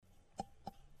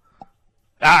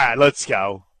right, let's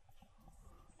go.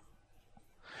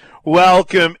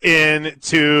 Welcome in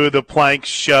to the Plank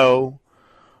Show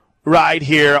right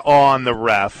here on the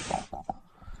Ref.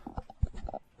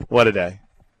 What a day.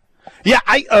 Yeah,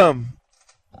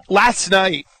 last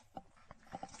night,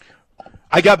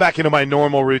 I got back into my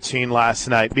normal routine last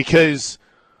night because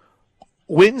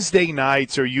Wednesday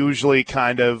nights are usually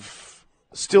kind of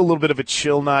still a little bit of a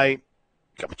chill night.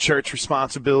 Got church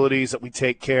responsibilities that we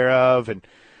take care of and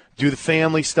do the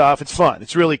family stuff. It's fun.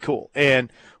 It's really cool.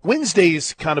 And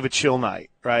Wednesday's kind of a chill night,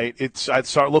 right? I'd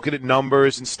start looking at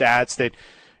numbers and stats that,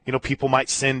 people might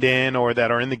send in or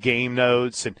that are in the game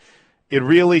notes, and it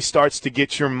really starts to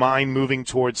get your mind moving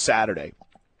towards Saturday.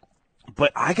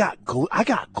 But I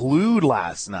got glued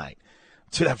last night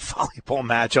to that volleyball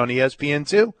match on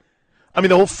ESPN2. I mean,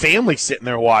 the whole family sitting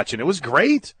there watching. It was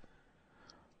great.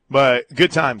 But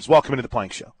good times. Welcome into the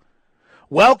Plank Show.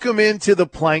 Welcome into the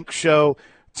Plank Show.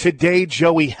 Today,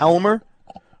 Joey Helmer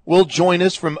will join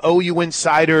us from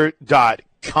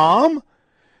OUinsider.com.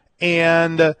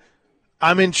 And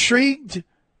I'm intrigued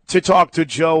to talk to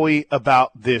Joey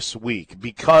about this week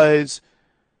because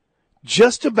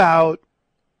just about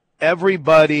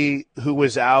everybody who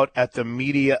was out at the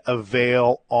media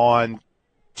avail on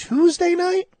Tuesday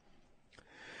night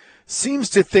seems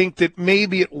to think that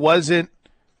maybe it wasn't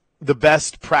the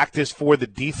best practice for the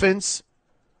defense,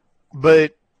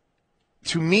 but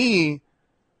to me,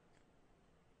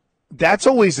 that's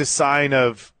always a sign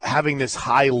of having this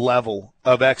high level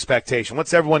of expectation.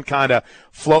 Once everyone kind of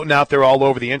floating out there all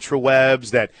over the intrawebs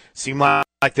that seemed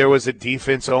like there was a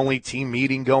defense-only team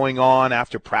meeting going on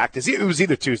after practice. It was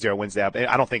either Tuesday or Wednesday.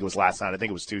 I don't think it was last night. I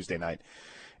think it was Tuesday night.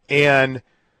 And,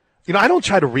 I don't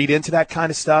try to read into that kind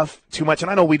of stuff too much,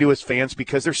 and I know we do as fans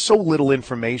because there's so little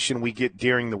information we get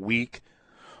during the week.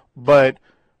 But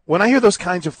when I hear those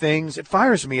kinds of things, it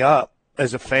fires me up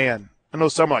as a fan. I know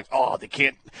some are like, oh,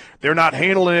 they're not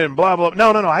handling it and blah, blah.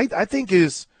 No. I think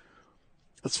as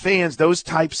fans, those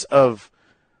types of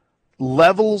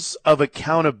levels of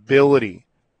accountability,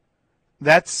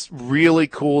 that's really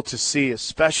cool to see,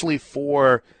 especially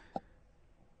for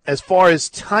as far as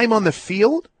time on the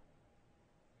field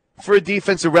for a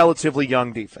defense, a relatively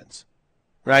young defense,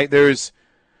 right? There's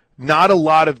not a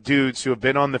lot of dudes who have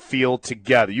been on the field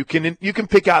together. You can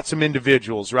pick out some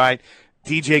individuals, right?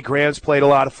 DJ Graham's played a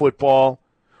lot of football.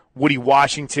 Woody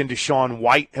Washington, Deshaun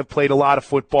White have played a lot of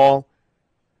football.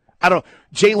 I don't know.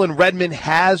 Jalen Redmond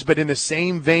has, but in the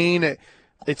same vein,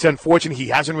 it's unfortunate he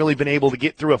hasn't really been able to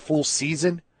get through a full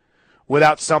season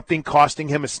without something costing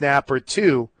him a snap or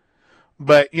two.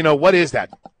 But, what is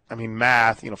that? I mean,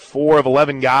 math, 4 of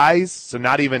 11 guys, so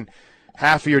not even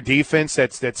half of your defense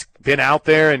that's been out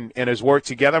there and has worked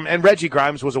together. And Reggie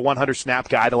Grimes was a 100-snap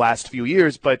guy the last few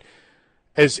years, but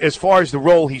as far as the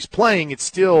role he's playing, it's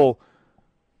still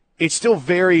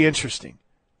very interesting,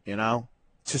 to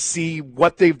see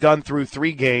what they've done through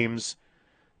 3 games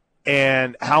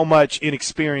and how much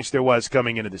inexperience there was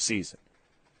coming into the season.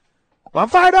 Well, I'm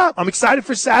fired up. I'm excited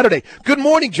for Saturday. Good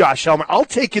morning, Josh Helmer. I'll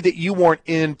take it that you weren't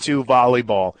into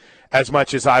volleyball as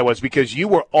much as I was because you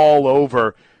were all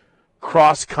over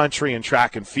cross country and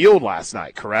track and field last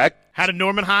night, correct? Had a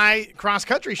Norman High cross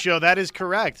country show. That is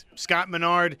correct. Scott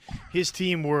Menard, his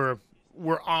team were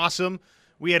awesome.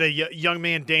 We had a young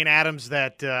man, Dane Adams,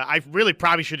 that I really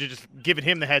probably should have just given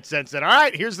him the headset and said, all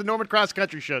right, here's the Norman Cross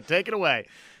Country Show. Take it away,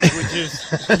 which is,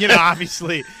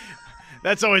 obviously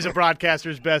that's always a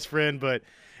broadcaster's best friend. But,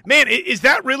 man, is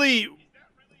that really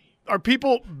 – are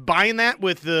people buying that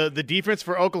with the defense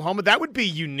for Oklahoma? That would be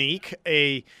unique,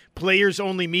 a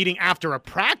players-only meeting after a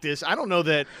practice. I don't know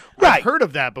that I've heard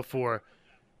of that before.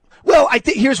 Well, I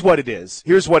think here's what it is.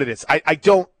 I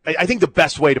think the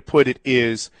best way to put it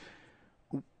is –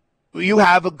 you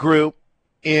have a group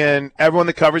and everyone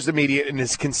that covers the media and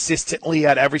is consistently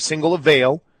at every single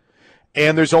avail,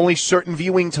 and there's only certain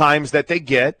viewing times that they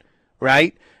get,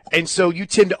 right? And so you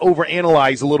tend to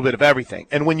overanalyze a little bit of everything.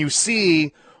 And when you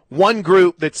see one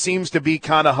group that seems to be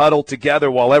kind of huddled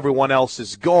together while everyone else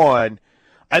is gone,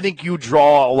 I think you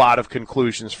draw a lot of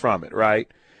conclusions from it, right?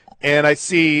 And I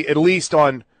see, at least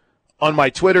on my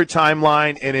Twitter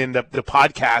timeline and in the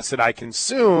podcasts that I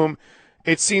consume,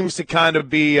 it seems to kind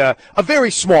of be a very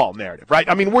small narrative, right?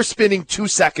 I mean, we're spending 2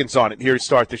 seconds on it here to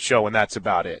start the show, and that's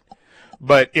about it.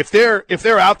 But if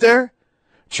they're out there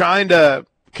trying to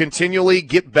continually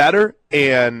get better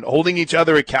and holding each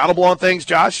other accountable on things,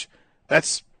 Josh,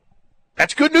 that's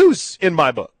good news in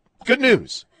my book. Good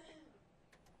news.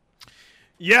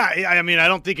 Yeah, I mean, I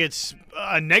don't think it's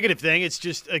a negative thing. It's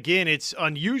just, again, it's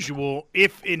unusual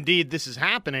if indeed this is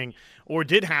happening or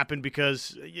did happen,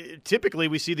 because typically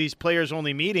we see these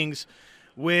players-only meetings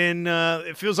when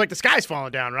it feels like the sky's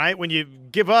falling down, right? When you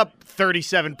give up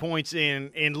 37 points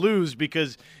and lose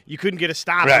because you couldn't get a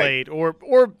stop late, or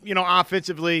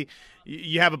offensively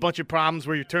you have a bunch of problems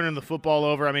where you're turning the football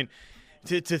over. I mean,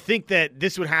 to think that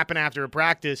this would happen after a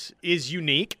practice is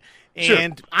unique,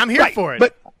 and sure. I'm here for it.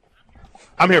 But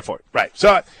I'm here for it, right.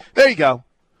 So there you go.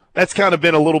 That's kind of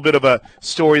been a little bit of a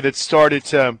story that started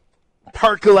to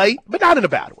percolate, but not in a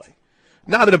bad way.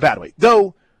 Not in a bad way.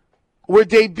 Though we're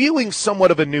debuting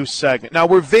somewhat of a new segment. Now,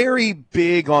 we're very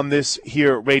big on this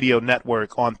here radio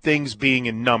network on things being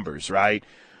in numbers, right?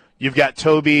 You've got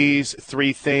Toby's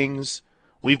 3 things.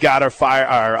 We've got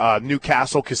our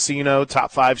Newcastle Casino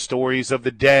top 5 stories of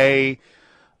the day.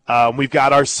 We've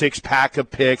got our 6-pack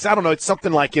of picks. I don't know. It's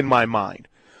something like in my mind.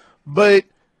 But,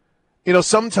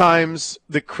 sometimes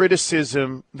the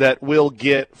criticism that we'll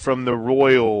get from the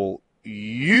Royal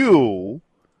U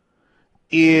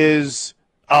is,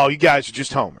 oh, you guys are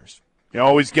just homers. You're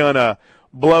always going to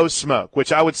blow smoke,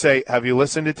 which I would say, have you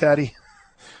listened to Teddy?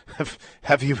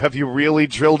 have you really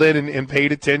drilled in and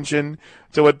paid attention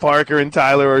to what Parker and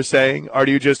Tyler are saying? Or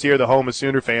do you just hear the home of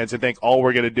Sooner fans and think all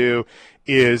we're going to do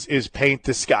is paint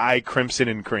the sky crimson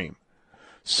and cream?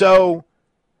 So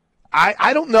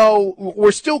I don't know.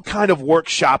 We're still kind of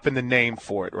workshopping the name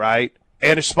for it, right?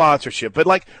 And a sponsorship. But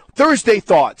like Thursday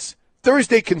thoughts,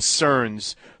 Thursday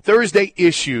concerns, Thursday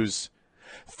issues,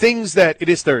 things that – it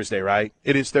is Thursday, right?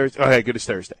 It is Thursday. Okay, good, it's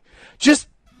Thursday. Just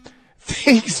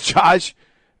things, Josh,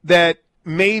 that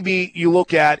maybe you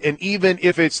look at, and even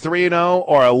if it's 3-0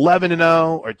 or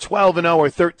 11-0 or 12-0 or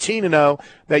 13-0,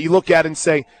 that you look at and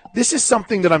say, this is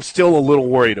something that I'm still a little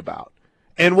worried about.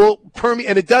 And we'll permeate,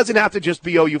 and it doesn't have to just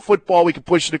be OU football. We can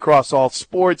push it across all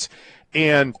sports,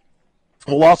 and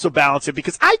we'll also balance it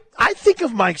because I think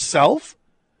of myself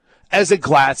as a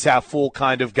glass half full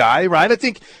kind of guy, right? I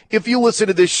think if you listen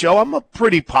to this show, I'm a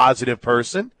pretty positive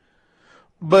person,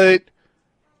 but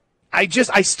I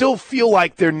still feel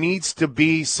like there needs to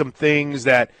be some things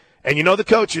that, and the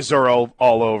coaches are all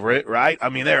over it, right? I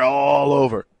mean, they're all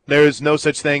over. There's no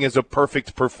such thing as a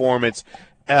perfect performance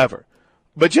ever.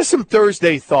 But just some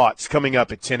Thursday thoughts coming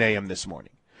up at 10 a.m. this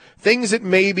morning. Things that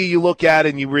maybe you look at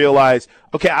and you realize,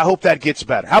 okay, I hope that gets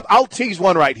better. I'll tease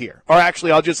one right here. Or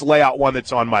actually, I'll just lay out one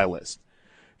that's on my list.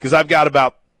 Because I've got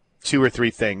about 2 or 3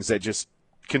 things that just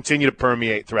continue to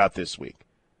permeate throughout this week.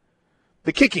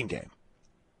 The kicking game.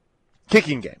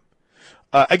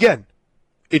 Again,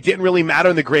 it didn't really matter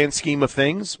in the grand scheme of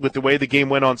things with the way the game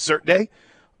went on cert day,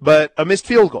 but a missed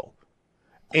field goal.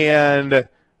 And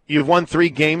you've won 3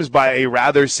 games by a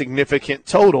rather significant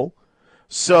total.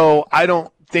 So I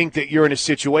don't think that you're in a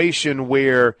situation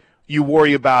where you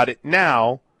worry about it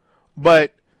now,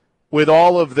 but with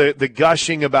all of the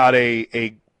gushing about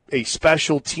a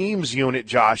special teams unit,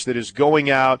 Josh, that is going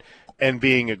out and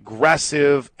being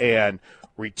aggressive and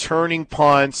returning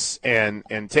punts and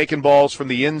taking balls from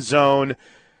the end zone,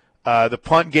 the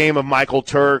punt game of Michael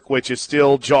Turk, which is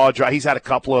still jaw dry. He's had a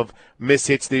couple of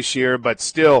mishits this year, but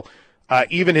still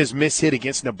even his mishit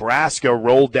against Nebraska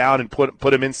rolled down and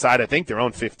put him inside, I think, their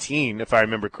own 15, if I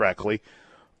remember correctly.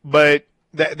 But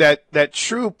that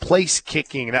true place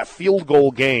kicking, that field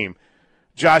goal game,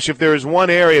 Josh, if there is one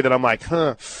area that I'm like,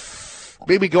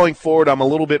 maybe going forward I'm a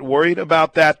little bit worried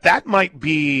about that, that might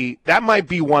be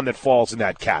one that falls in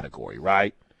that category,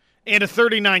 right? And a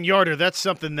 39-yarder, that's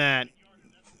something that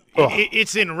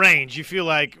it's in range. You feel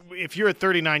like if you're at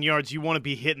 39 yards, you want to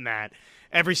be hitting that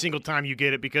every single time you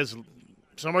get it because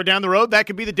somewhere down the road that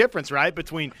could be the difference, right,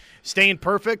 between staying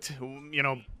perfect,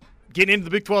 getting into the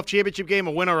Big 12 championship game,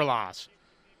 a win or a loss.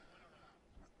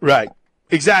 Right.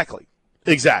 Exactly.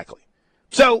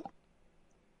 So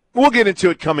we'll get into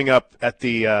it coming up at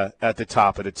the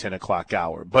top of the 10 o'clock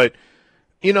hour. But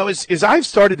as I've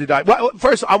started to dive, well,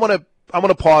 first I want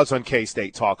to pause on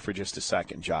K-State talk for just a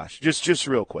second, Josh, just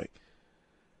real quick,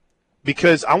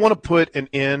 because I want to put an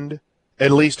end, at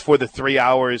least for the 3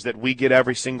 hours that we get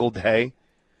every single day,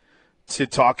 to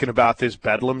talking about this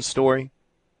Bedlam story,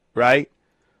 right?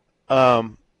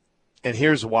 And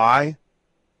here's why.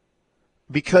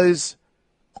 Because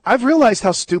I've realized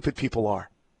how stupid people are.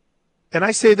 And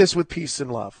I say this with peace and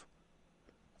love.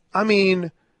 I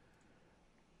mean,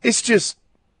 it's just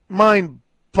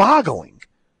mind-boggling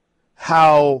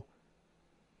how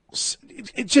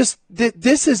this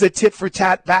is a tit for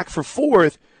tat back for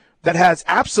forth that has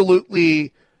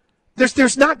absolutely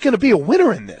there's not going to be a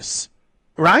winner in this,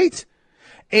 right?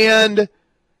 And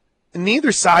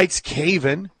neither side's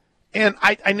caving, and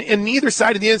neither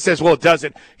side in the end says, well, it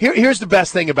doesn't. Here's the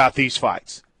best thing about these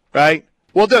fights, right?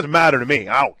 Well, it doesn't matter to me.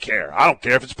 I don't care. I don't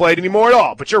care if it's played anymore at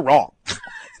all, but you're wrong.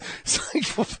 It's like,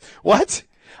 what?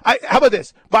 How about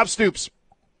this? Bob Stoops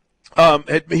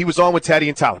He was on with Teddy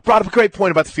and Tyler. Brought up a great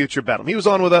point about the future of Bedlam. He was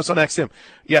on with us on XM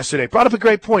yesterday. Brought up a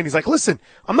great point. He's like, listen,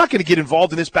 I'm not going to get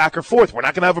involved in this back or forth. We're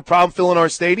not going to have a problem filling our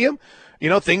stadium.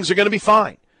 Things are going to be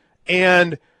fine.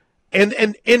 And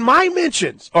in my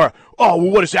mentions are, oh,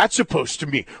 well, what is that supposed to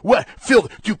mean?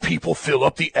 Do people fill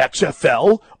up the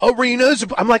XFL arenas?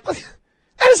 I'm like, that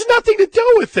has nothing to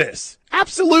do with this.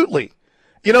 Absolutely.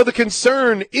 The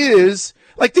concern is,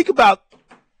 think about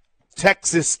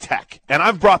Texas Tech, and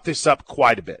I've brought this up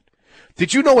quite a bit.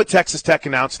 Did you know what Texas Tech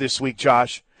announced this week,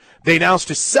 Josh? They announced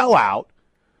a sellout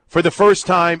for the first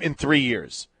time in 3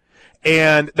 years.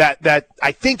 And that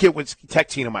I think it was, Tech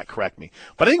Tina might correct me,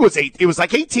 but I think it was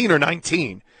like 18 or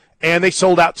 19, and they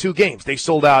sold out 2 games. They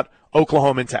sold out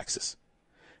Oklahoma and Texas.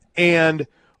 And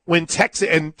when Texas,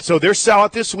 and so their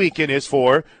sellout this weekend is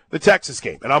for the Texas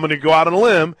game. And I'm going to go out on a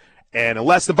limb, and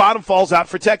unless the bottom falls out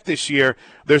for Tech this year,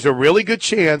 there's a really good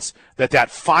chance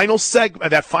that final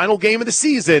game of the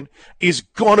season is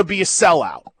going to be a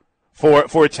sellout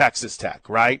for Texas Tech,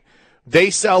 right? They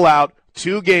sell out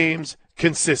 2 games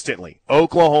consistently,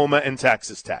 Oklahoma and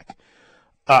Texas,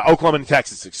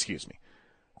 excuse me.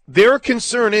 Their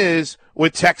concern is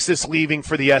with Texas leaving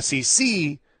for the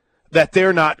SEC that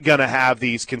they're not going to have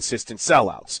these consistent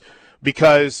sellouts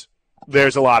because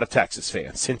there's a lot of Texas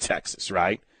fans in Texas,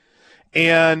 right?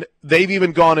 And they've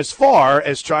even gone as far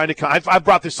as trying to – I've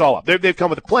brought this all up. They've come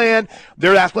with a plan.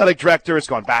 Their athletic director has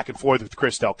gone back and forth with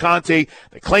Chris Del Conte.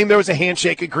 They claim there was a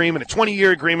handshake agreement, a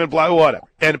 20-year agreement, blah, whatever.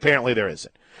 And apparently there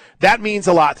isn't. That means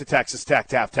a lot to Texas Tech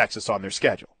to have Texas on their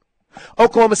schedule.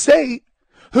 Oklahoma State,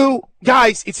 who,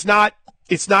 guys, it's not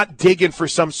digging for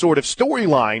some sort of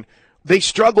storyline. They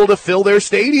struggle to fill their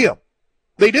stadium.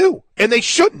 They do, and they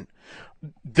shouldn't.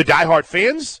 The diehard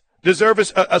fans deserve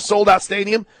a sold-out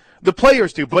stadium. The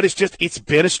players do, but it's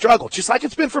been a struggle, just like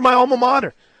it's been for my alma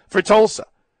mater, for Tulsa.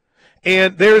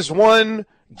 And there's one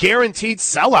guaranteed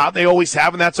sellout they always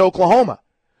have, and that's Oklahoma.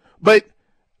 But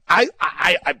I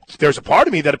there's a part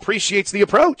of me that appreciates the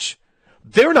approach.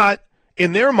 They're not,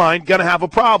 in their mind, going to have a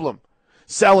problem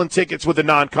selling tickets with the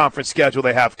non-conference schedule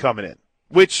they have coming in,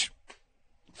 which,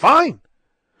 fine.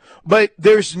 But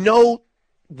there's no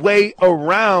way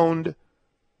around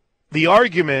the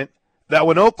argument that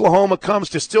when Oklahoma comes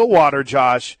to Stillwater,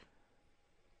 Josh,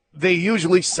 they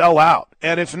usually sell out.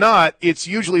 And if not, it's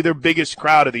usually their biggest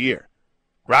crowd of the year,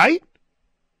 right?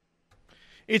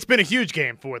 It's been a huge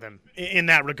game for them in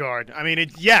that regard. I mean,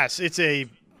 it's a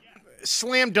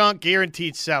slam dunk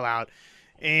guaranteed sellout.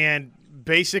 And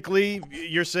basically,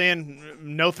 you're saying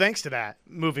no thanks to that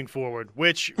moving forward,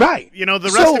 which, right.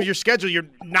 The rest of your schedule, you're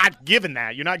not given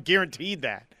that. You're not guaranteed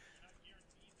that.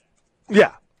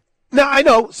 Yeah. Now, I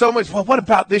know so much, well, what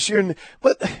about this year?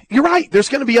 But you're right. There's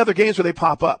going to be other games where they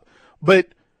pop up. But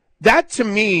that, to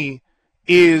me,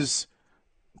 is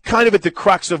kind of at the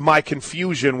crux of my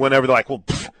confusion whenever they're like, well,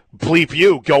 bleep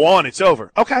you, go on, it's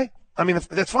over. Okay. I mean,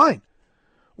 that's fine.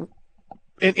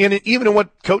 And even in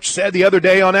what Coach said the other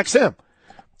day on XM,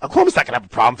 Oklahoma's not going to have a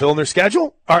problem filling their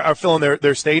schedule or filling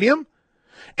their stadium.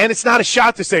 And it's not a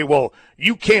shot to say, well,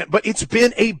 you can't. But it's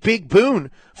been a big boon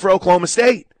for Oklahoma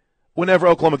State whenever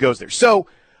Oklahoma goes there. So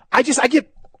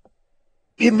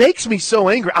it makes me so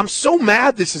angry. I'm so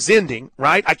mad this is ending,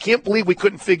 right? I can't believe we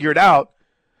couldn't figure it out.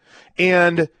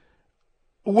 And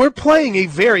we're playing a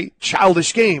very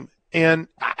childish game. And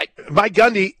Mike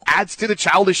Gundy adds to the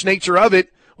childish nature of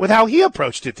it with how he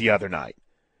approached it the other night.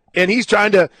 And he's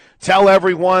trying to tell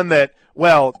everyone that,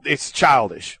 well, it's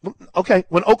childish. Okay,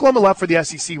 when Oklahoma left for the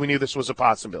SEC, we knew this was a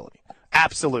possibility.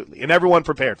 Absolutely. And everyone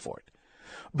prepared for it.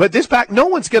 But no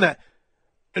one's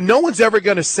ever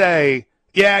going to say,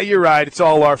 yeah, you're right, it's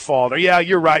all our fault, or yeah,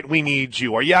 you're right, we need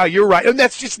you, or yeah, you're right. And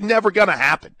that's just never going to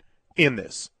happen in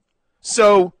this.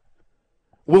 So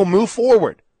we'll move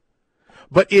forward.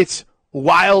 But it's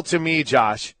wild to me,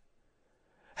 Josh,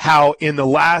 how in the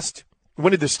last,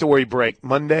 when did the story break?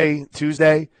 Monday,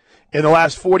 Tuesday? In the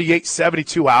last 48,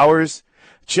 72 hours,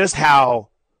 just how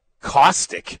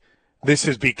caustic this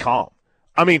has become.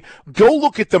 I mean, go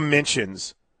look at the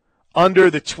mentions under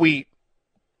the tweet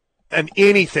and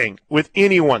anything with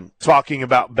anyone talking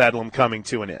about Bedlam coming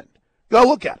to an end. Go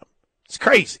look at them. It's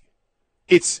crazy.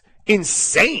 It's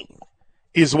insane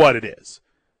is what it is.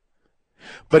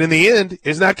 But in the end,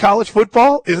 isn't that college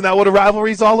football? Isn't that what a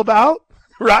rivalry is all about?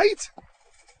 Right?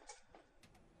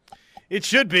 It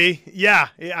should be. Yeah.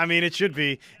 I mean, it should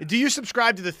be. Do you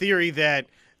subscribe to the theory that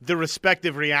the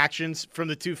respective reactions from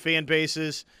the two fan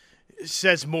bases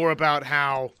says more about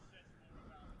how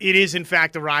it is, in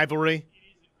fact, a rivalry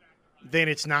than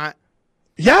it's not?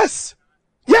 Yes.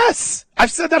 Yes.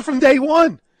 I've said that from day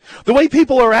one. The way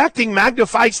people are acting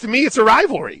magnifies to me it's a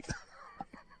rivalry.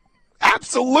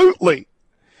 Absolutely.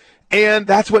 And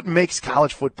that's what makes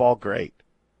college football great.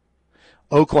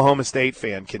 Oklahoma State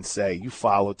fan can say, you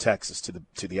follow Texas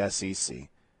to the SEC.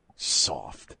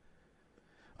 Soft.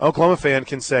 Oklahoma fan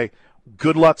can say,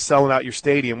 good luck selling out your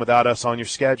stadium without us on your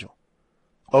schedule.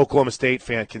 Oklahoma State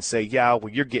fan can say, yeah,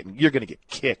 well, you're going to get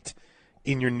kicked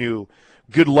in your new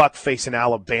good luck facing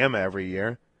Alabama every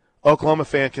year. Oklahoma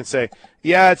fan can say,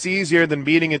 yeah, it's easier than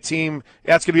beating a team.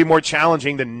 That's going to be more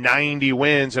challenging than 90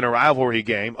 wins in a rivalry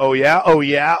game. Oh, yeah? Oh,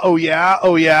 yeah? Oh, yeah?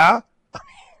 Oh, yeah?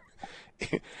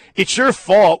 It's your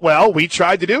fault. Well, we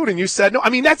tried to do it, and you said no.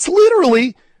 I mean, that's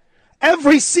literally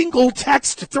every single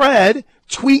text thread,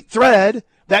 tweet thread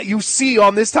that you see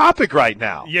on this topic right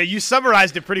now. Yeah, you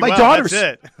summarized it pretty My well. Daughter's,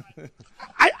 That's it.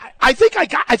 I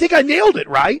think I nailed it,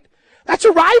 right? That's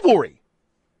a rivalry.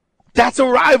 That's a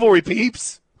rivalry,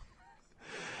 peeps.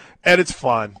 And it's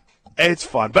fun. It's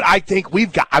fun. But I think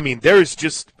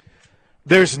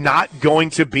there's not going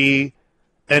to be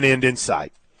an end in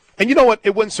sight. And you know what?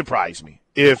 It wouldn't surprise me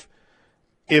if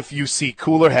you see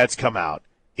cooler heads come out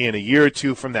in a year or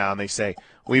two from now and they say,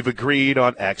 we've agreed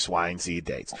on X, Y, and Z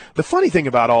dates. The funny thing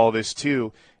about all of this,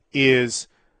 too, is,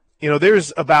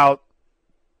 there's about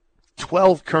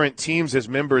 12 current teams as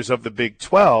members of the Big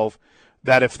 12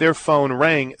 that if their phone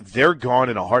rang, they're gone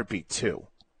in a heartbeat, too.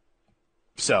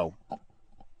 So,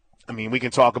 I mean, we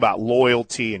can talk about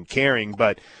loyalty and caring,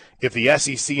 but if the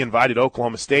SEC invited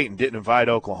Oklahoma State and didn't invite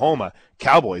Oklahoma,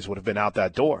 Cowboys would have been out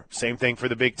that door. Same thing for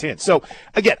the Big Ten. So,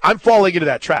 again, I'm falling into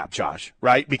that trap, Josh,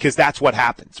 right? Because that's what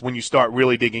happens when you start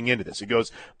really digging into this. It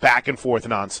goes back and forth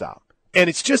nonstop. And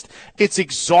it's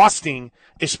exhausting,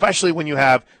 especially when you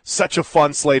have such a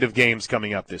fun slate of games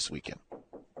coming up this weekend.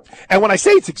 And when I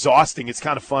say it's exhausting, it's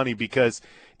kind of funny because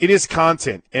it is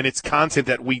content, and it's content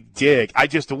that we dig. I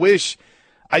just wish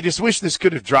this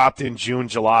could have dropped in June,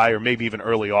 July, or maybe even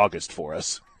early August for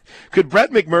us. Could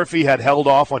Brett McMurphy had held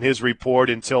off on his report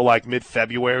until like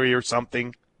mid-February or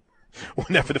something,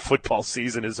 whenever the football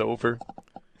season is over,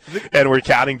 and we're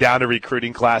counting down to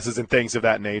recruiting classes and things of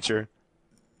that nature?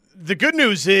 The good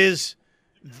news is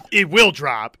it will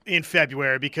drop in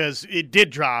February because it did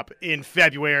drop in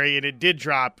February and it did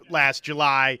drop last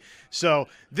July. So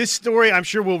this story, I'm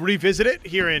sure we'll revisit it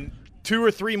here in 2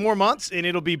 or 3 more months, and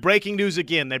it'll be breaking news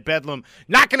again that Bedlam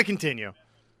not going to continue.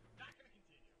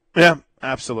 Yeah,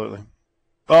 absolutely.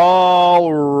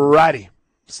 All righty.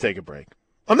 Let's take a break.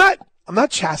 I'm not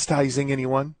chastising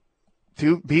anyone.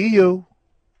 Be you.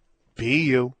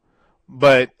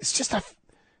 But it's just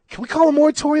can we call a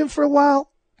moratorium for a while?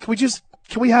 Can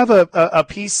we have a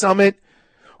peace summit?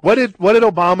 What did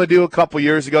Obama do a couple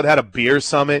years ago? They had a beer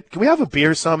summit. Can we have a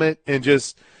beer summit and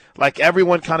just like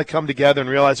everyone kind of come together and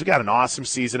realize we got an awesome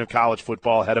season of college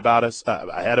football ahead of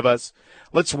us.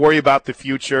 Let's worry about the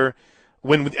future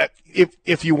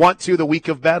if you want to, the week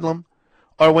of Bedlam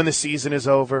or when the season is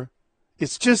over.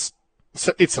 It's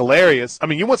hilarious. I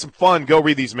mean, you want some fun, go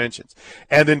read these mentions.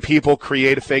 And then people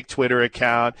create a fake Twitter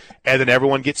account, and then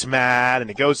everyone gets mad,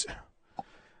 and it goes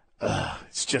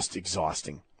it's just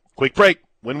exhausting. Quick break.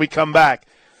 When we come back,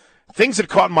 things that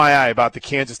caught my eye about the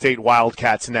Kansas State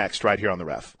Wildcats next right here on The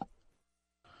Ref.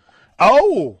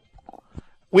 Oh,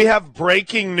 we have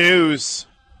breaking news.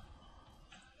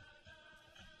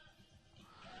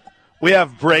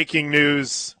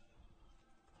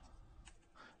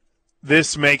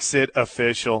 This makes it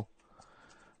official.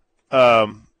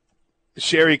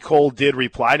 Sherry Cole did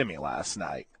reply to me last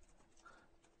night.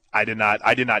 I did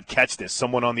not catch this.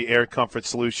 Someone on the Air Comfort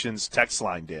Solutions text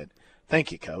line did.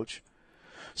 Thank you, Coach.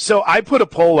 So I put a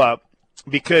poll up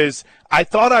because I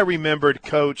thought I remembered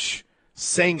Coach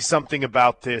saying something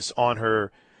about this on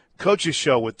her coach's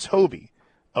show with Toby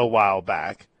a while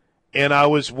back. And I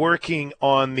was working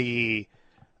on the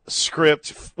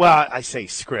script. Well, I say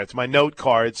script, my note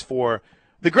cards for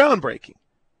the groundbreaking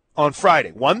on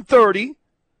Friday. 1:30,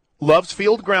 Loves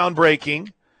Field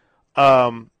groundbreaking.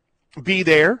 Be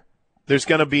there. There's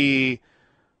going to be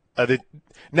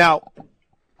now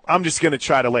I'm just going to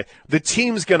try to lay. The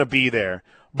team's going to be there,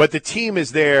 but the team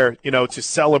is there, to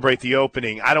celebrate the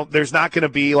opening. There's not going to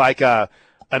be like an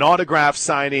autograph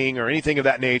signing or anything of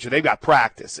that nature. They've got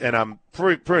practice, and I'm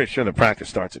pretty sure the practice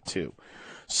starts at 2.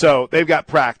 So they've got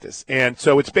practice. And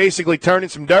so it's basically turning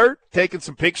some dirt, taking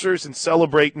some pictures, and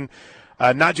celebrating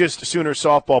not just Sooner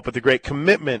softball, but the great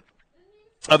commitment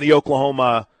of the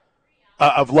Oklahoma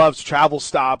of Love's travel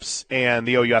stops and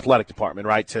the OU athletic department,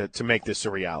 right, to make this a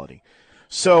reality.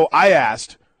 So I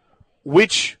asked,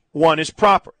 which one is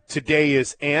proper? Today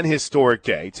is an historic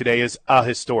day. Today is a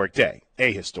historic day,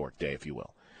 if you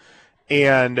will.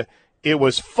 And it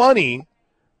was funny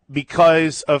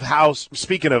because of how,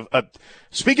 speaking of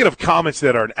comments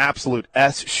that are an absolute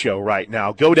S show right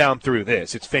now, go down through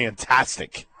this. It's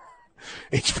fantastic.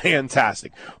 It's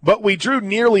fantastic. But we drew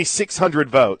nearly 600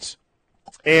 votes,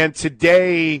 and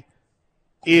today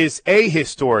is a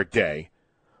historic day.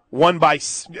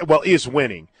 Is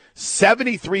winning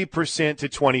 73% to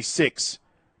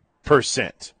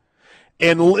 26%.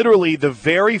 And literally the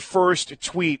very first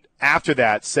tweet after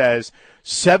that says,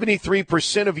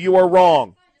 73% of you are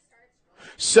wrong.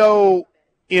 So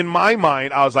in my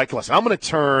mind, I was like, listen, I'm going to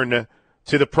turn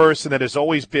to the person that has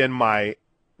always been my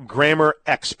grammar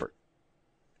expert,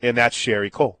 and that's Sherry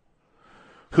Cole,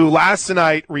 who last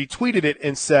night retweeted it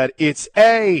and said, it's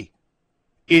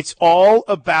all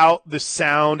about the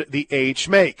sound the H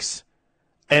makes.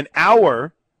 An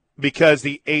hour, because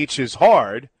the H is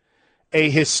hard. A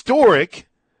historic,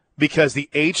 because the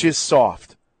H is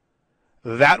soft.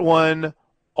 That one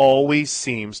always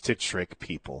seems to trick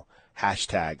people.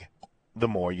 Hashtag the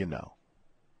more you know.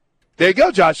 There you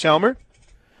go, Josh Helmer.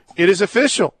 It is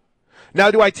official. Now,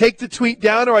 do I take the tweet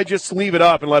down or I just leave it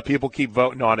up and let people keep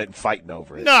voting on it and fighting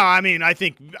over it? No, I mean, I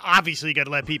think obviously you got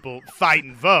to let people fight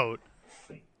and vote.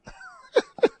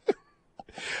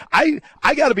 I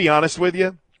got to be honest with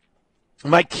you.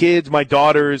 My kids, my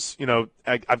daughters,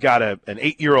 I've got an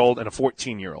 8-year-old and a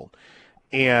 14-year-old.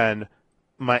 And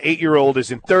my 8-year-old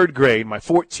is in 3rd grade. My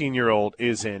 14-year-old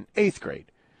is in 8th grade.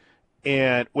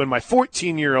 And when my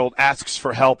 14-year-old asks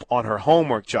for help on her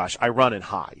homework, Josh, I run and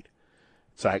hide.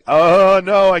 It's like, oh,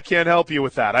 no, I can't help you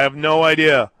with that. I have no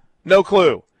idea. No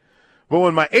clue. But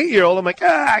when my 8-year-old, I'm like,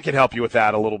 I can help you with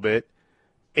that a little bit.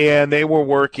 And they were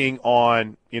working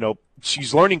on,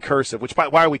 she's learning cursive, which why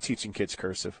are we teaching kids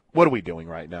cursive? What are we doing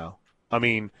right now? I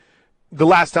mean, the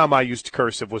last time I used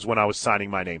cursive was when I was signing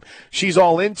my name. She's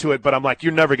all into it, but I'm like,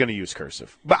 you're never going to use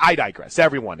cursive. But I digress.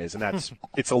 Everyone is, and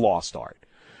it's a lost art.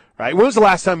 Right? When was the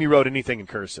last time you wrote anything in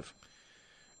cursive?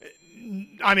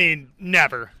 I mean,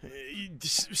 never.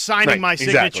 Signing my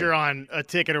signature on a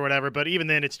ticket or whatever, but even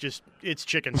then it's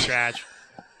chicken scratch.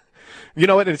 You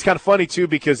know what? And it's kind of funny, too,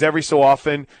 because every so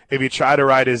often, if you try to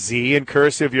write a Z in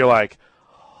cursive, you're like,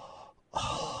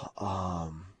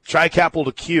 try a capital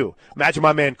Q. Imagine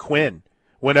my man Quinn,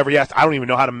 whenever he asked, I don't even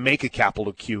know how to make a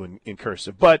capital Q in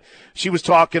cursive. But she was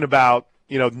talking about,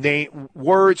 name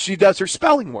words. She does her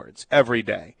spelling words every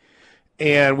day.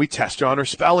 And we test her on her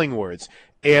spelling words.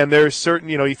 And there's certain,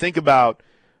 you think about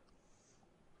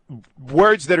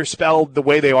words that are spelled the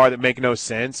way they are that make no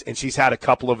sense, and she's had a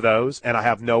couple of those, and I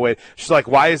have no way. She's like,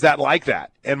 why is that like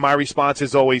that? And my response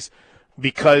is always,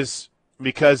 because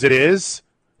it is.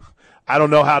 I don't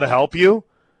know how to help you.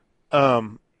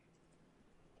 I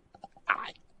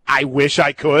wish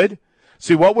I could.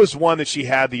 See, what was one that she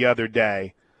had the other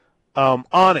day?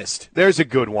 Honest. There's a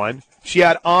good one. She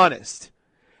had honest.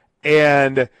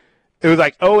 And it was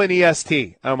like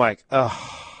O-N-E-S-T. I'm like,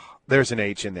 oh, there's an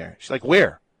H in there. She's like,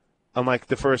 where? I'm like,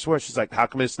 the first word. She's like, how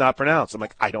come it's not pronounced? I'm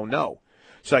like, I don't know.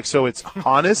 She's like, so it's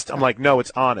honest? I'm like, no,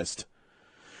 it's honest.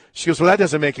 She goes, well, that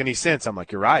doesn't make any sense. I'm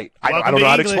like, you're right. I don't know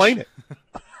how to explain it.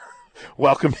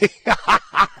 Welcome.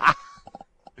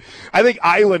 I think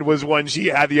Island was one she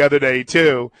had the other day,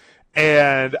 too.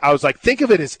 And I was like, think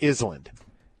of it as Island.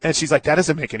 And she's like, that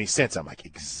doesn't make any sense. I'm like,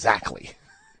 exactly.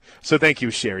 So thank you,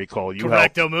 Sherry Cole.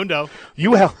 Correcto mundo.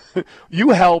 You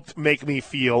helped make me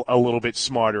feel a little bit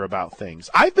smarter about things.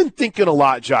 I've been thinking a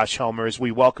lot, Josh Helmer, as we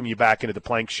welcome you back into the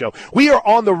Plank Show. We are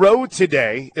on the road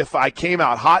today. If I came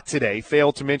out hot today,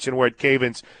 failed to mention we're at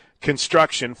Cavens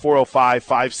Construction,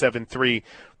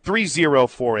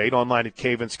 405-573-3048, online at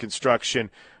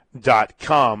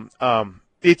cavensconstruction.com.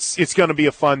 It's going to be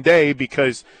a fun day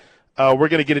because we're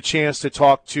going to get a chance to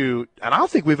talk to, and I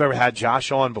don't think we've ever had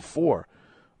Josh on before,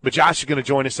 but Josh is going to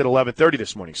join us at 11:30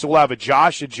 this morning. So we'll have a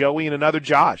Josh, a Joey, and another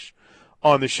Josh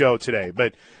on the show today.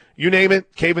 But you name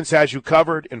it, Cavens has you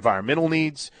covered. Environmental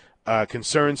needs,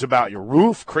 concerns about your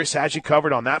roof. Chris has you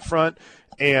covered on that front.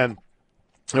 And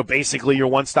basically your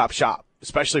one-stop shop,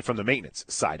 especially from the maintenance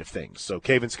side of things. So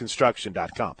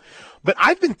cavensconstruction.com. But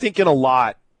I've been thinking a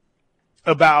lot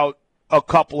about a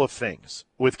couple of things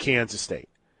with Kansas State.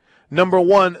 Number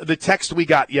one, the text we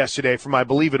got yesterday from, I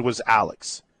believe it was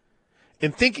Alex.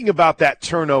 In thinking about that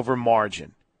turnover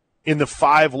margin in the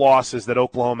 5 losses that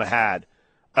Oklahoma had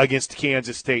against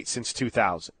Kansas State since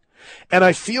 2000. And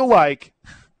I feel like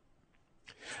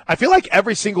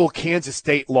every single Kansas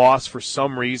State loss, for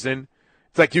some reason,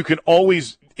 it's like you can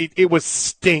always it was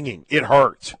stinging. It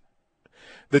hurt.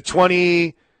 The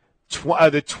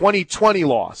 2020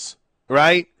 loss,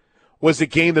 right, was a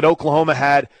game that Oklahoma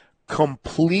had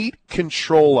complete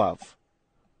control of.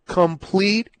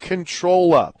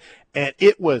 And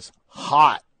it was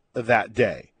hot that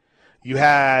day. You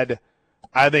had,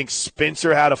 I think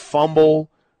Spencer had a fumble,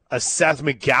 a Seth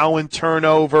McGowan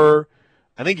turnover.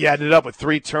 I think you ended up with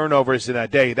 3 turnovers in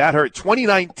that day. That hurt.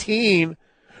 2019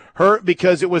 hurt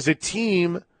because it was a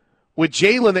team with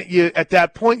Jalen that you, at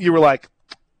that point, you were like,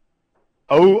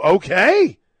 oh,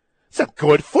 okay. It's a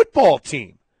good football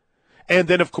team. And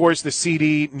then, of course, the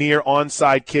CD near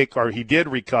onside kick, or he did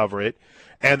recover it,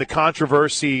 and the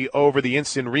controversy over the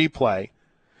instant replay.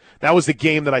 That was the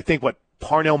game that I think,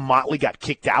 Parnell Motley got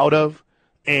kicked out of,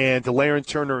 and Delarrin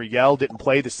Turner-Yell didn't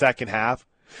play the second half.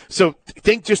 So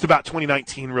think just about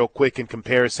 2019 real quick in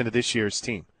comparison to this year's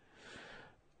team.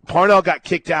 Parnell got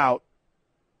kicked out,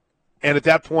 and at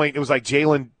that point, it was like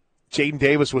Jaden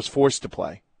Davis was forced to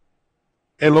play.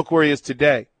 And look where he is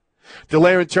today.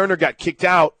 Delarrin Turner got kicked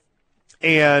out,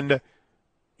 and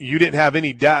you didn't have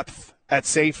any depth at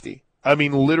safety. I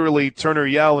mean, literally,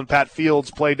 Turner-Yell and Pat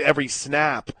Fields played every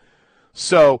snap.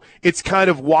 So it's kind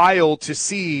of wild to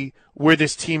see where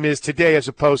this team is today as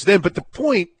opposed to then. But the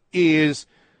point is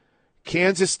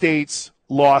Kansas State's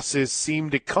losses seem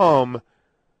to come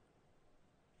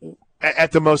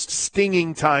at the most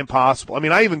stinging time possible. I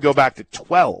mean, I even go back to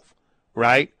 12,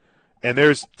 right? And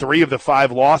there's 3 of the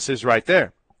 5 losses right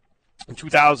there. In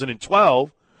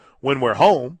 2012, when we're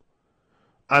home,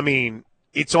 I mean,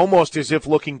 it's almost as if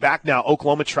looking back now,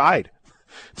 Oklahoma tried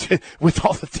with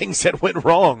all the things that went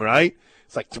wrong, right?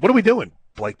 It's like, what are we doing?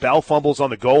 Blake Bell fumbles on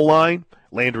the goal line.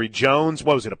 Landry Jones,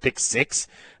 what was it, a pick 6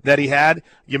 that he had?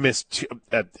 You missed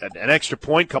an extra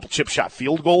point, couple chip shot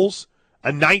field goals,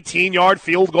 a 19-yard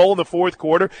field goal in the fourth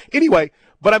quarter. Anyway,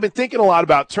 but I've been thinking a lot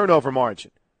about turnover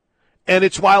margin. And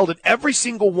it's wild in every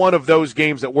single one of those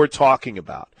games that we're talking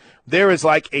about. There is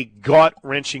like a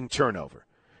gut-wrenching turnover.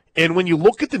 And when you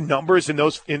look at the numbers in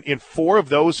those in 4 of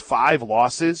those 5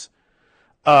 losses,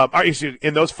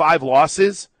 in those 5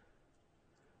 losses,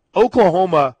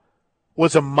 Oklahoma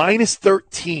was a minus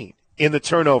 13 in the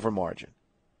turnover margin.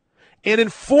 And in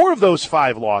 4 of those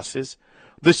 5 losses,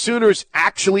 the Sooners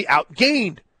actually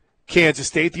outgained Kansas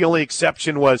State. The only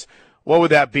exception was, what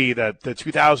would that be, the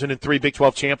 2003 Big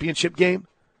 12 championship game?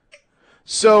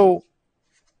 So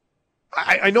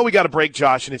I know we got a break,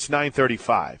 Josh, and it's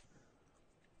 9:35.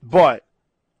 But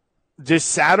does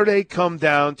Saturday come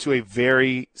down to a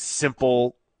very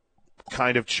simple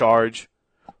kind of charge?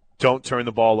 Don't turn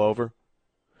the ball over.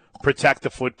 Protect the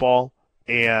football.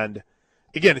 And,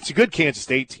 again, it's a good Kansas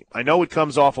State team. I know it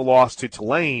comes off a loss to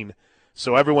Tulane,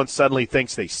 so everyone suddenly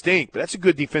thinks they stink, but that's a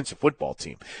good defensive football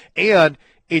team. And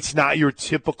it's not your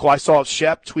typical – I saw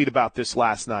Shep tweet about this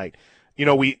last night. You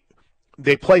know,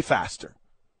 they play faster.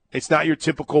 It's not your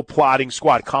typical plotting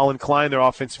squad. Colin Klein, their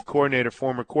offensive coordinator,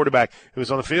 former quarterback, who was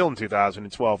on the field in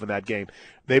 2012 in that game.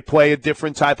 They play a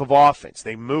different type of offense.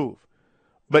 They move.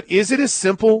 But is it as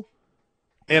simple?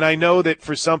 And I know that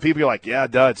for some people you're like, yeah,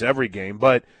 duh, it's every game.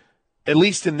 But at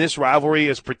least in this rivalry,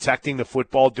 is protecting the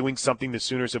football doing something the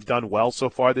Sooners have done well so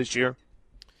far this year?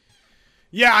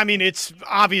 Yeah, I mean, it's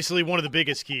obviously one of the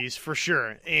biggest keys for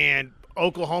sure. And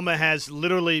Oklahoma has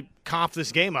literally coughed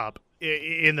this game up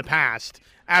in the past,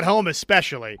 at home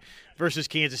especially, versus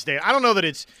Kansas State. I don't know that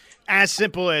it's as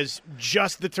simple as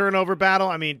just the turnover battle.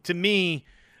 I mean, to me,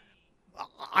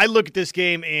 I look at this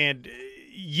game and,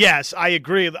 yes, I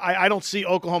agree. I don't see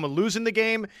Oklahoma losing the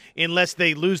game unless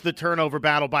they lose the turnover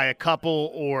battle by a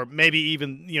couple or maybe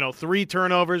even, 3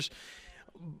 turnovers.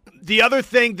 The other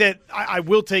thing that I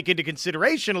will take into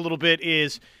consideration a little bit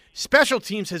is special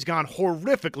teams has gone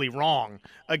horrifically wrong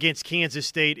against Kansas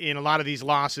State in a lot of these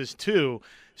losses too.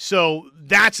 So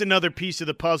that's another piece of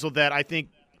the puzzle that I think,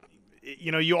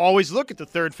 you always look at the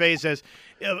third phase as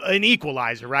an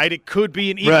equalizer, right? It could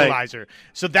be an equalizer. Right.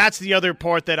 So that's the other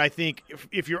part that I think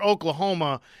if you're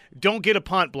Oklahoma, don't get a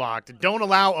punt blocked. Don't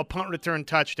allow a punt return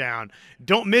touchdown.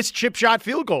 Don't miss chip shot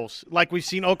field goals like we've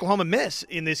seen Oklahoma miss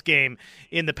in this game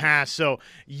in the past. So,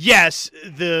 yes,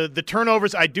 the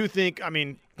turnovers, I do think,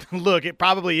 look, it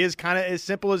probably is kind of as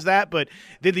simple as that, but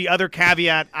then the other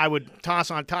caveat I would toss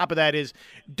on top of that is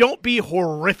don't be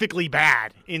horrifically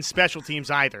bad in special teams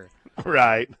either.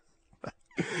 Right.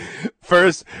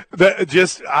 First,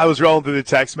 I was rolling through the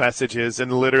text messages,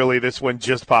 and literally this one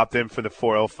just popped in for the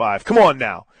 405. Come on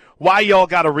now. Why y'all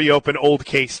got to reopen old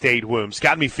K-State wounds?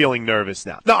 Got me feeling nervous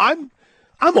now. No, I'm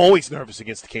always nervous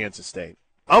against Kansas State.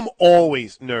 I'm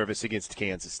always nervous against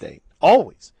Kansas State.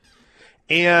 Always.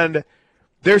 And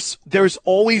there's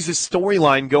always a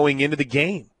storyline going into the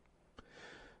game.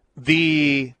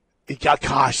 The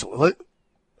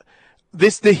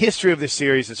history of this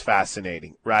series is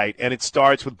fascinating, right? And it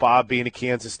starts with Bob being a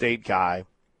Kansas State guy.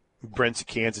 Brent's a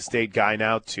Kansas State guy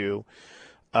now too.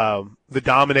 the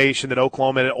domination that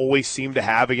Oklahoma had always seemed to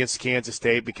have against Kansas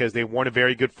State because they weren't a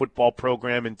very good football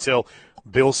program until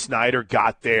Bill Snyder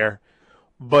got there.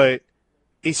 But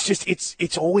it's just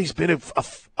it's always been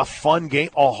a fun game,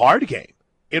 a hard game.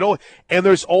 And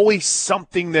there's always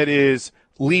something that is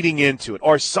leading into it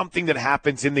or something that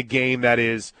happens in the game that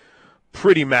is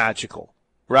pretty magical,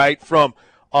 right? From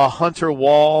a Hunter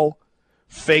Wall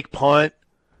fake punt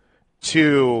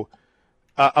to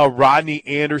a Rodney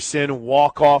Anderson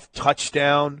walk-off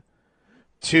touchdown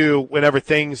to whenever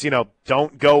things,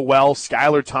 don't go well,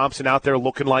 Skylar Thompson out there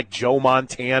looking like Joe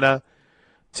Montana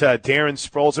to Darren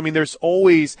Sproles. I mean, there's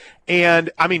always – and,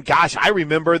 I mean, gosh, I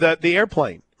remember the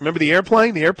airplane. Remember the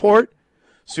airplane, the airport?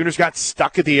 Sooners got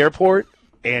stuck at the airport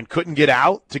and couldn't get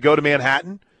out to go to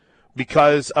Manhattan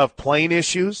because of plane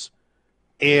issues.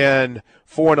 And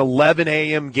for an 11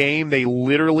 a.m. game, they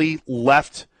literally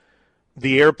left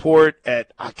the airport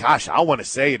at, I want to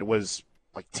say it was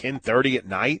like 10:30 at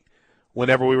night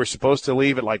whenever we were supposed to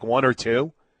leave at like 1 or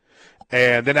 2.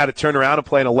 And then had to turn around and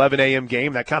play an 11 a.m.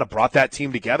 game. That kind of brought that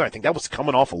team together. I think that was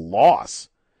coming off a loss.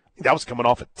 I think that was coming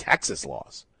off a Texas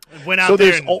loss. Went out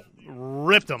there and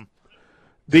ripped them.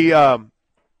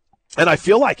 And I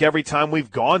feel like every time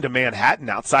we've gone to Manhattan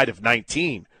outside of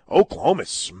 19, Oklahoma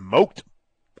smoked them.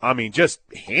 I mean, just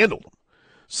handled them.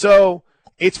 So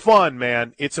it's fun,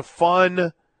 man. It's a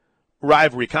fun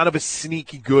rivalry, kind of a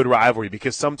sneaky good rivalry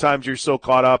because sometimes you're so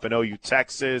caught up in OU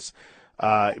Texas,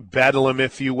 Bedlam,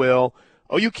 if you will.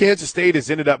 OU Kansas State has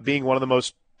ended up being one of the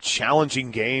most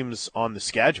challenging games on the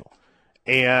schedule.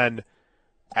 And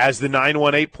as the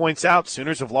 918 points out,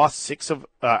 Sooners have lost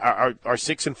are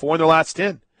 6-4 in their last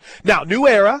 10. Now, new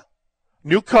era,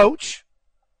 new coach,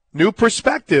 new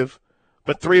perspective,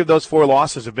 but 3 of those 4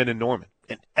 losses have been in Norman,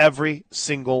 and every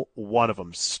single one of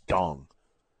them stung.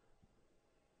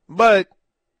 But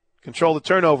control the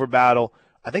turnover battle.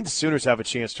 I think the Sooners have a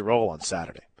chance to roll on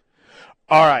Saturday.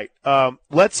 All right,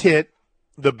 let's hit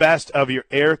the best of your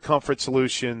Air Comfort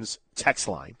Solutions text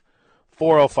line,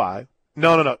 405.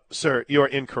 No, sir, you are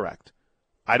incorrect.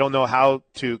 I don't know how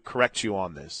to correct you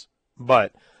on this,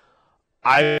 but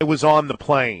I was on the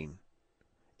plane.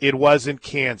 It wasn't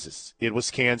Kansas. It was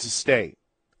Kansas State.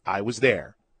 I was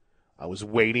there. I was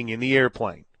waiting in the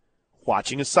airplane,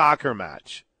 watching a soccer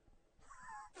match.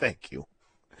 Thank you.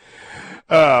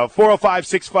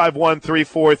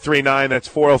 405-651-3439. That's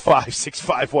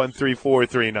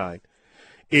 405-651-3439.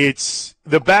 It's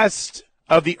the best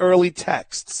of the early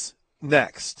texts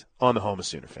next on the Home of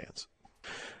Sooner Fans.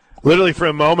 Literally for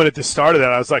a moment at the start of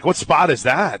that, I was like, what spot is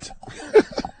that?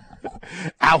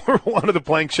 Hour 1 of the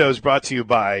Plank Show is brought to you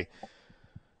by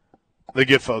the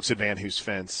good folks at Van Hoos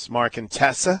Fence. Mark and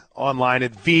Tessa online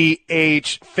at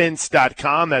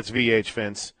vhfence.com. That's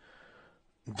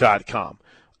vhfence.com.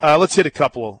 Let's hit a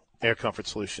couple Air Comfort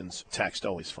Solutions text.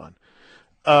 Always fun.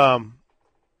 DeMarion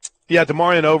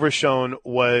Overshone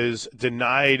was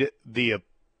denied the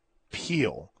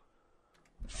appeal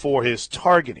for his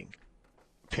targeting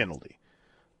penalty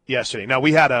yesterday. Now,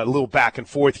 we had a little back and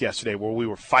forth yesterday where we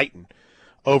were fighting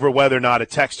over whether or not a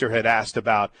texter had asked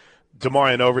about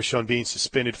DeMarion Overshone being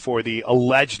suspended for the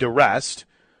alleged arrest,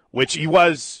 which he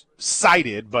was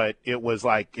cited, but it was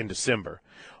like in December,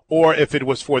 or if it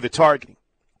was for the targeting.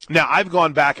 Now, I've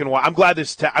gone back and I'm glad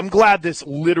this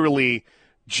literally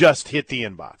just hit the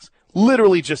inbox.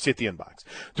 Literally just hit the inbox.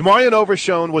 DeMarion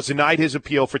Overshone was denied his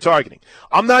appeal for targeting.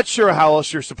 I'm not sure how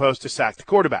else you're supposed to sack the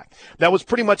quarterback. That was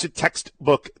pretty much a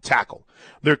textbook tackle.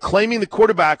 They're claiming the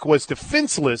quarterback was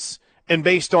defenseless, and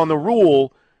based on the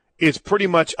rule, is pretty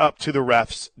much up to the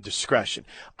ref's discretion.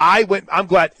 I'm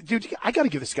glad. Dude, I got to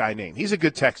give this guy a name. He's a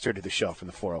good texter to the show from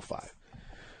the 405.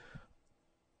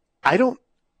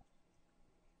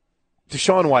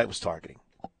 Deshaun White was targeting.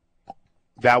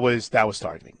 That was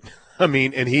targeting. I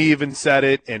mean, and he even said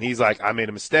it, and he's like, I made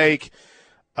a mistake.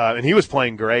 And he was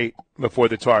playing great before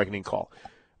the targeting call.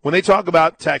 When they talk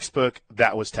about textbook,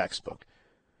 that was textbook.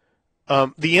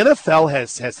 The NFL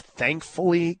has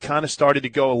thankfully kind of started to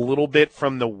go a little bit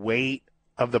from the weight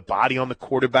of the body on the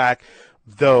quarterback,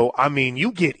 though, I mean,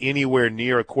 you get anywhere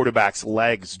near a quarterback's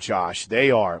legs, Josh,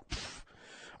 they are,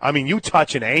 I mean, you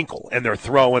touch an ankle, and they're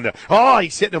throwing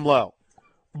he's hitting him low.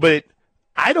 But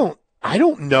I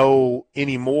don't know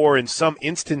anymore in some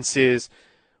instances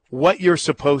what you're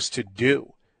supposed to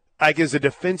do. Like as a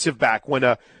defensive back, when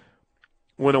a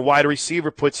wide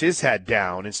receiver puts his head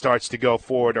down and starts to go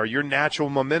forward, or your natural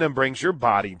momentum brings your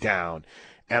body down.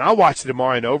 And I watched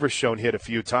DeMarion Overshone hit a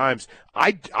few times.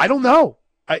 I don't know.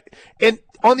 And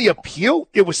on the appeal,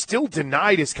 it was still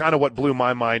denied is kind of what blew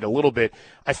my mind a little bit.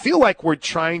 I feel like we're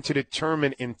trying to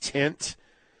determine intent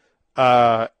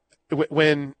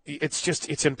when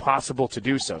it's impossible to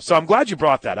do so. So I'm glad you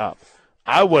brought that up.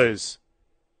 I was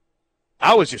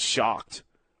just shocked.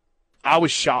 I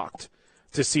was shocked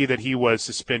to see that he was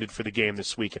suspended for the game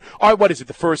this weekend. All right, what is it,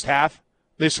 the first half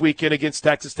this weekend against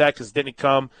Texas Tech? Didn't it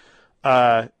come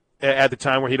at the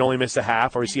time where he'd only missed a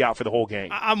half, or is he out for the whole game?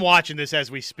 I'm watching this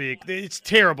as we speak. It's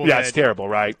terrible. Yeah, it's terrible,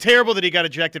 right? Terrible that he got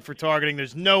ejected for targeting.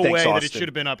 There's no way Austin. that it should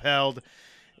have been upheld.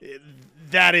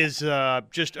 That is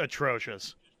just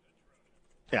atrocious.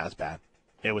 Yeah, it's bad.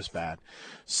 It was bad.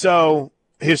 So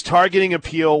his targeting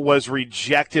appeal was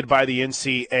rejected by the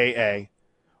NCAA,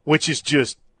 which is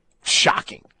just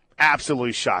shocking.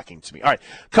 Absolutely shocking to me. All right,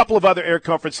 a couple of other Air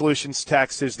Comfort Solutions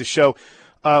texts as the show.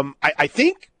 I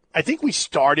think we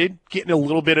started getting a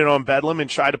little bit in on Bedlam and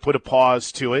tried to put a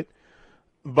pause to it.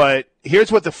 But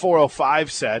here's what the 405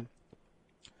 said.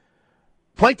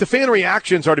 Plank, the fan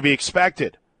reactions are to be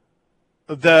expected.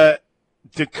 The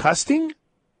disgusting?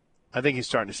 I think he's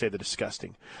starting to say the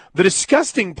disgusting. The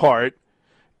disgusting part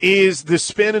is the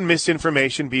spin and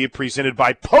misinformation being presented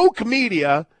by Poke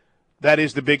Media. That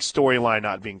is the big storyline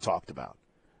not being talked about.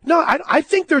 No, I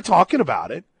think they're talking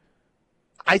about it.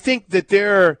 I think that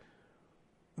they're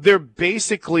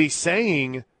basically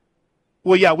saying,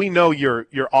 well, yeah, we know you're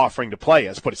offering to play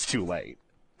us, but it's too late,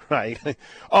 right?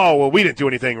 Oh, well, we didn't do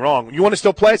anything wrong. You want to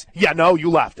still play us? Yeah, no, you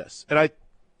left us. And I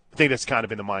think that's kind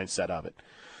of in the mindset of it.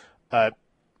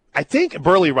 I think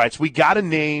Burley writes, we got to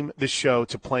name the show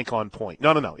to Plank on Point.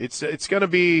 No. It's going to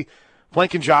be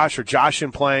Plank and Josh, or Josh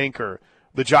and Plank, or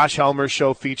the Josh Helmer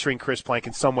Show featuring Chris Plank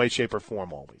in some way, shape, or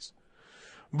form always.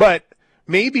 But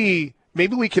maybe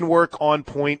we can work On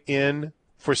Point in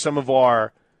for some of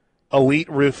our elite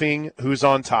roofing who's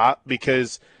on top,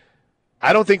 because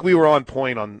I don't think we were on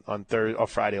point on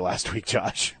Friday last week,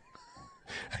 Josh.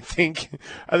 I think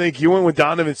you went with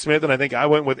Donovan Smith, and I think I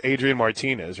went with Adrian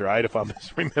Martinez, right? If I'm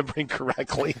remembering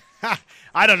correctly.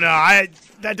 I don't know.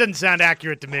 That doesn't sound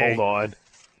accurate to me.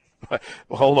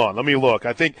 Hold on. Let me look.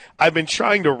 I think I've been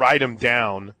trying to write them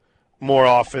down more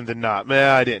often than not. Man,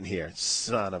 I didn't hear.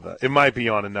 Son of a. It might be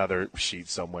on another sheet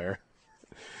somewhere.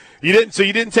 You didn't. So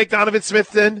you didn't take Donovan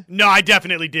Smith then? No, I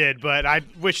definitely did, but I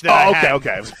wish that I had.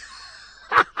 Okay.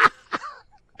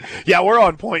 Yeah, we're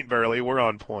on point, Burley. We're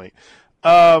on point.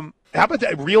 How about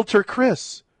that? Realtor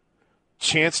Chris.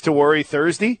 Chance to worry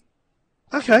Thursday?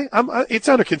 Okay, it's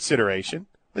under consideration.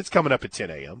 It's coming up at 10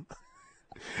 a.m.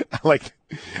 I like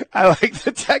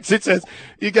the text. It says,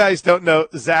 you guys don't know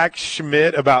Zach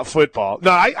Schmidt about football.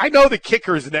 No, I know the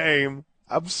kicker's name.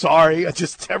 I'm sorry. I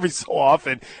just every so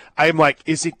often I'm like,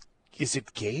 is it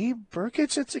Gabe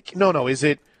Burkett? No. Is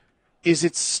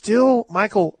it still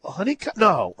Michael Honeycutt?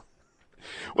 No.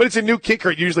 When it's a new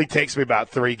kicker, it usually takes me about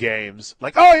 3 games.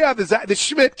 Like, oh yeah, the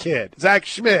Schmidt kid, Zach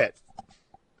Schmidt.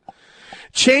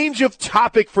 Change of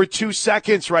topic for 2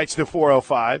 seconds, writes the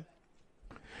 405.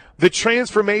 The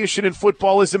transformation in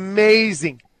football is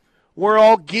amazing. We're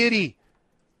all giddy.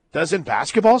 Doesn't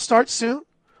basketball start soon?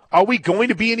 Are we going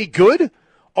to be any good?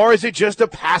 Or is it just a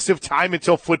passive time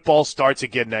until football starts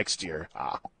again next year?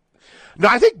 No,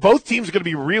 I think both teams are going to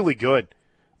be really good.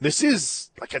 This is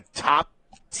like a top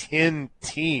 10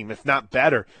 team, if not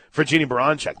better, for Virginia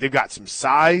Baranchuk. They've got some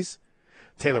size.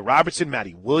 Taylor Robertson,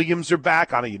 Maddie Williams are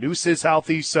back. Ana Yanusa is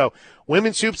healthy. So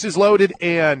women's hoops is loaded,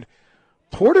 and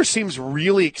Porter seems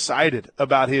really excited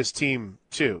about his team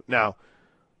too. Now,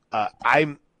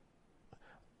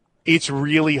 it's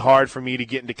really hard for me to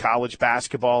get into college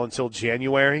basketball until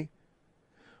January,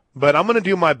 but I'm going to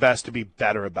do my best to be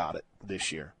better about it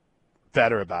this year.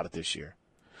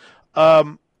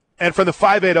 And from the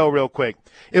 580 real quick,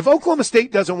 if Oklahoma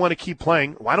State doesn't want to keep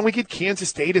playing, why don't we get Kansas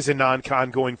State as a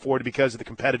non-con going forward because of the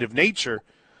competitive nature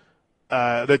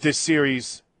that this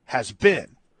series has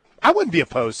been? I wouldn't be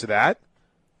opposed to that.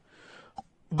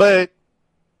 But,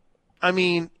 I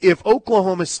mean, if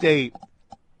Oklahoma State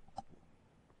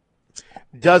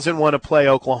doesn't want to play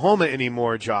Oklahoma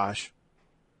anymore, Josh,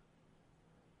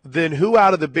 then who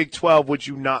out of the Big 12 would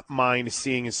you not mind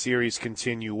seeing a series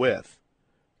continue with?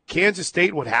 Kansas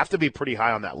State would have to be pretty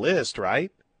high on that list, right?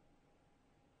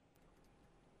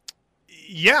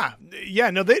 Yeah.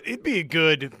 No, it'd be a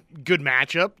good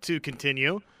matchup to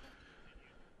continue.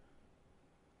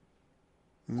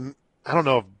 I don't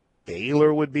know if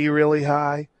Baylor would be really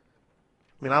high.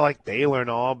 I mean, I like Baylor and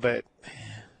all, but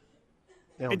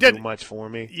they don't do much for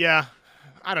me. Yeah,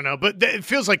 I don't know, but it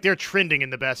feels like they're trending in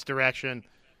the best direction.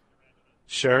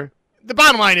 Sure. The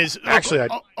bottom line is, actually,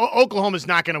 Oklahoma's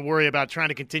not going to worry about trying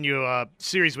to continue a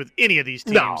series with any of these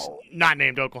teams not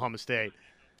named Oklahoma State.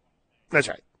 That's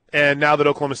right. And now that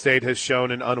Oklahoma State has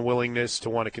shown an unwillingness to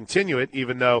want to continue it,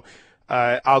 even though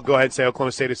I'll go ahead and say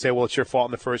Oklahoma State will say, well, it's your fault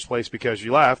in the first place because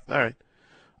you left. All right.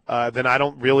 Then I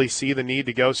don't really see the need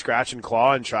to go scratch and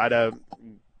claw and try to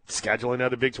schedule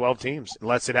another Big 12 teams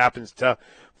unless it happens to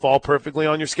fall perfectly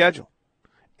on your schedule.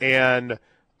 And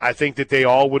I think that they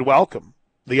all would welcome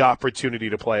the opportunity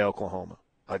to play Oklahoma.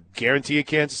 I guarantee you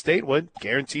Kansas State would.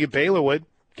 Guarantee you Baylor would.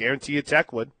 Guarantee you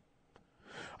Tech would.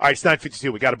 All right, it's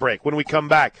 9:52. We got a break. When we come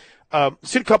back,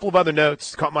 see a couple of other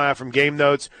notes. Caught my eye from game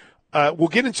notes. We'll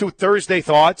get into Thursday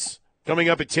thoughts coming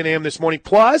up at 10 a.m. this morning,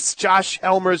 plus Josh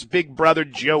Helmer's big brother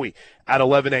Joey at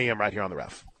 11 a.m. right here on the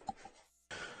Ref.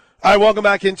 All right, welcome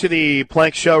back into the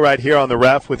Plank Show right here on the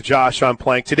Ref with Josh on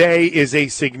Plank. Today is a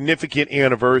significant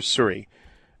anniversary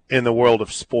in the world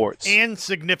of sports. And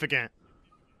significant.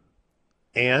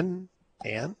 And?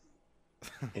 Anyway.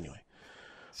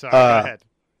 Sorry, go ahead.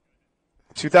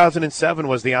 2007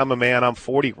 was the I'm a man, I'm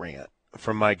 40 rant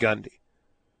from Mike Gundy.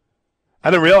 I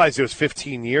didn't realize it was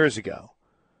 15 years ago.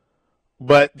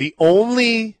 But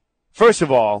first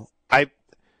of all,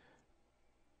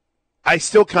 I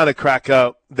still kind of crack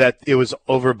up that it was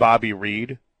over Bobby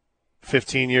Reed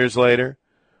 15 years later,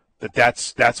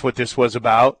 that's what this was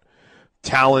about.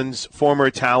 Former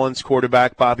Talons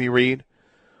quarterback Bobby Reed.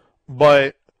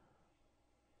 But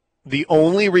the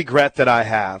only regret that I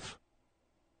have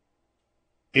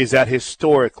is that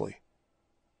historically,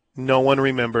 no one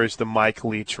remembers the Mike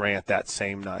Leach rant that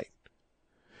same night,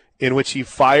 in which he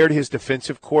fired his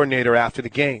defensive coordinator after the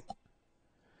game.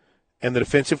 And the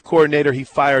defensive coordinator he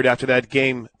fired after that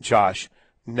game, Josh,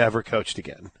 never coached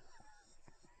again.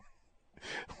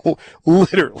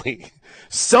 Literally.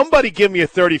 Somebody give me a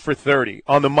 30 for 30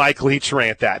 on the Mike Leach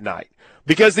rant that night.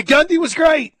 Because the Gundy was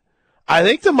great. I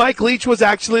think the Mike Leach was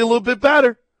actually a little bit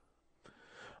better.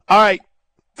 All right.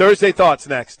 Thursday thoughts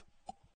next.